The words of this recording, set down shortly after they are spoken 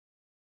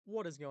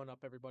What is going up,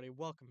 everybody?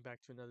 Welcome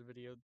back to another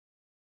video.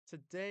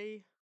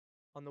 Today,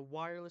 on the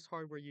Wireless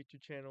Hardware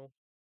YouTube channel,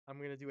 I'm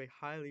going to do a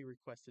highly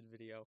requested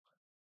video.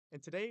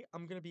 And today,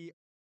 I'm going to be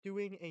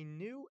doing a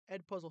new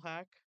Edpuzzle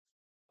hack.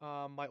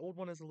 My old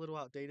one is a little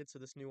outdated, so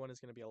this new one is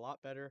going to be a lot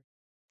better.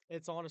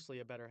 It's honestly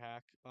a better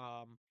hack.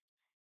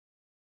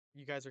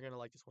 You guys are going to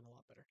like this one a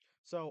lot better.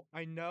 So,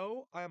 I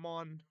know I'm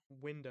on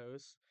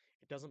Windows.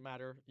 It doesn't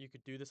matter. You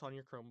could do this on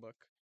your Chromebook.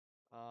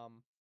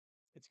 Um,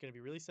 It's going to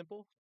be really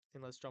simple,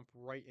 and let's jump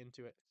right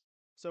into it.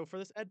 So for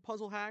this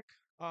Edpuzzle hack,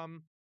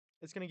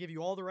 it's going to give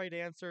you all the right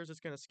answers. It's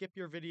going to skip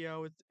your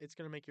video. It's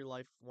going to make your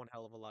life one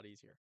hell of a lot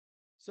easier.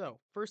 So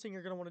first thing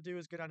you're going to want to do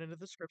is go down into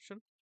the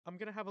description. I'm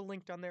going to have a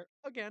link down there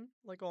again,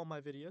 like all my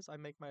videos. I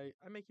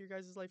make your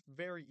guys' life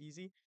very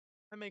easy.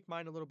 I make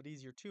mine a little bit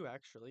easier too,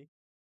 actually.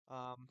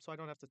 So I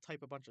don't have to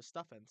type a bunch of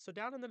stuff in. So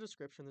down in the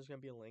description, there's going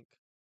to be a link.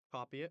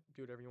 Copy it.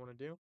 Do whatever you want to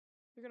do.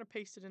 You're going to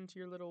paste it into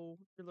your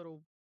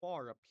little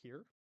bar up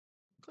here.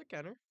 Click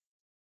enter.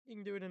 You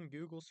can do it in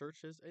Google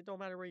searches. It don't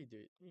matter where you do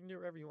it. You can do it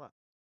wherever you want.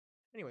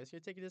 Anyways, you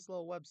take you to this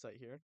little website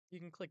here. You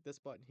can click this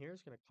button here.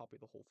 It's going to copy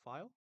the whole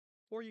file.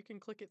 Or you can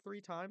click it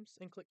 3 times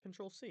and click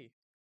Control C.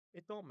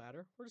 It don't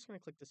matter. We're just going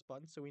to click this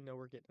button so we know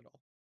we're getting it all.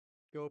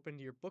 Go open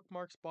to your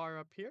bookmarks bar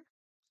up here.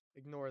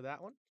 Ignore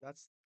that one.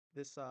 That's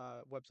this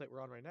website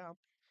we're on right now.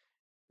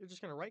 You're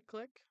just going to right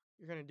click.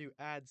 You're going to do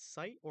add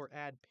site or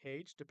add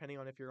page, depending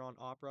on if you're on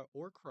Opera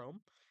or Chrome.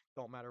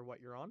 Don't matter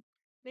what you're on.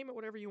 Name it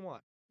whatever you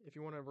want. If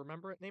you want to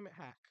remember it, name it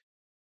hack.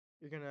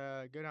 You're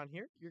gonna go down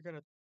here, you're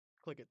gonna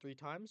click it 3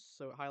 times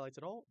so it highlights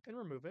it all and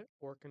remove it,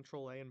 or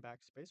Control A and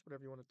backspace,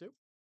 whatever you want to do.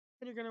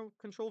 And you're gonna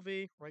Control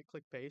V, right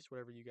click paste,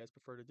 whatever you guys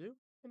prefer to do,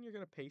 and you're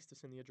gonna paste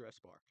this in the address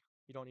bar.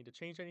 You don't need to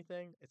change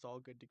anything, it's all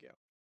good to go.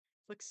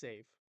 Click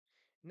save.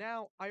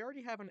 Now, I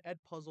already have an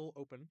Edpuzzle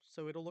open,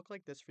 so it'll look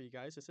like this for you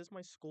guys. This is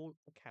my school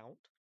account,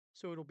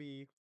 so it'll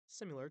be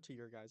similar to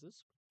your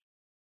guys's.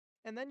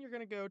 And then you're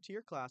gonna go to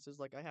your classes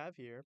like I have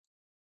here.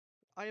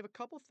 I have a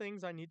couple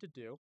things I need to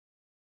do.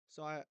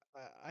 So I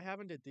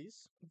haven't did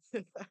these.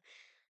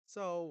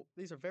 So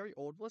these are very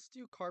old. Let's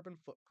do carbon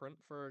footprint,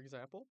 for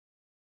example.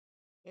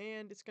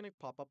 And it's going to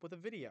pop up with a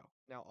video.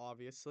 Now,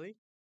 obviously,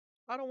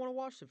 I don't want to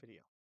watch the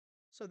video.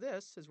 So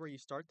this is where you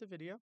start the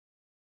video,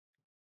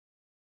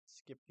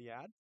 skip the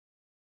ad.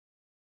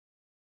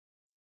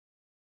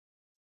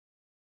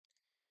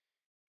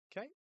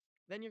 Okay.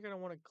 Then you're going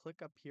to want to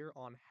click up here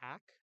on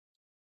hack.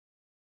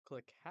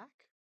 Click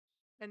hack.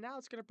 And now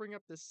it's going to bring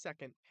up this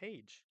second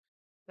page.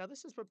 Now,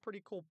 this is a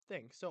pretty cool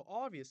thing. So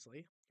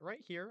obviously,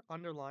 right here,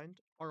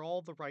 underlined, are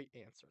all the right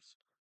answers.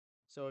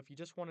 So if you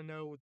just want to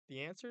know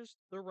the answers,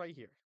 they're right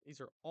here.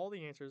 These are all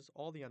the answers,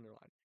 all the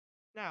underlined.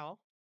 Now,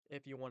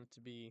 if you want it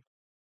to be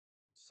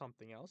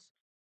something else,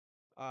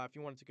 if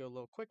you want it to go a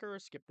little quicker,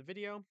 skip the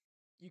video,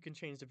 you can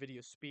change the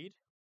video speed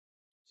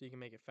so you can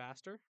make it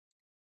faster,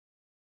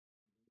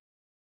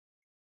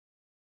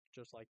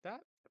 just like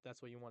that, if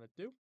that's what you want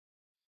to do.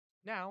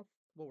 Now,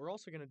 what we're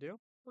also going to do,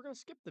 we're going to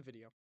skip the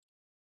video.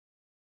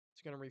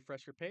 It's going to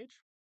refresh your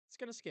page. It's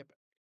going to skip it.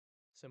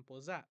 Simple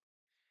as that.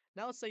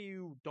 Now, let's say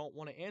you don't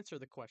want to answer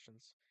the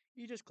questions.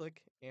 You just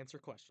click Answer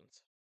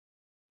Questions.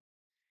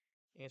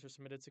 Answer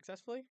submitted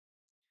successfully.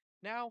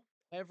 Now,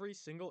 every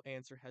single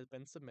answer has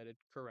been submitted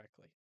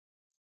correctly.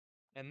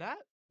 And that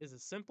is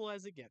as simple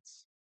as it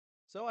gets.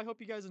 So I hope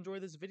you guys enjoy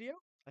this video.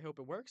 I hope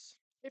it works.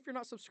 If you're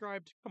not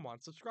subscribed, come on,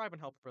 subscribe and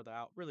help a brother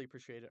out. Really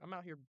appreciate it. I'm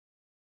out here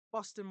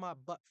busting my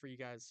butt for you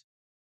guys.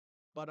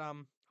 But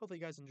hopefully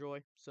you guys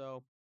enjoy.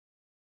 So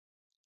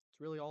it's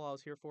really all I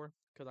was here for,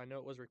 because I know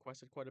it was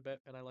requested quite a bit,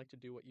 and I like to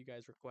do what you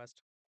guys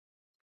request.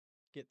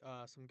 Get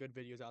some good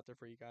videos out there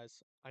for you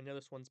guys. I know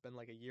this one's been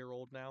like a year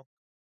old now,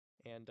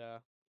 and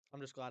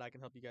I'm just glad I can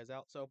help you guys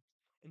out. So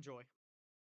enjoy.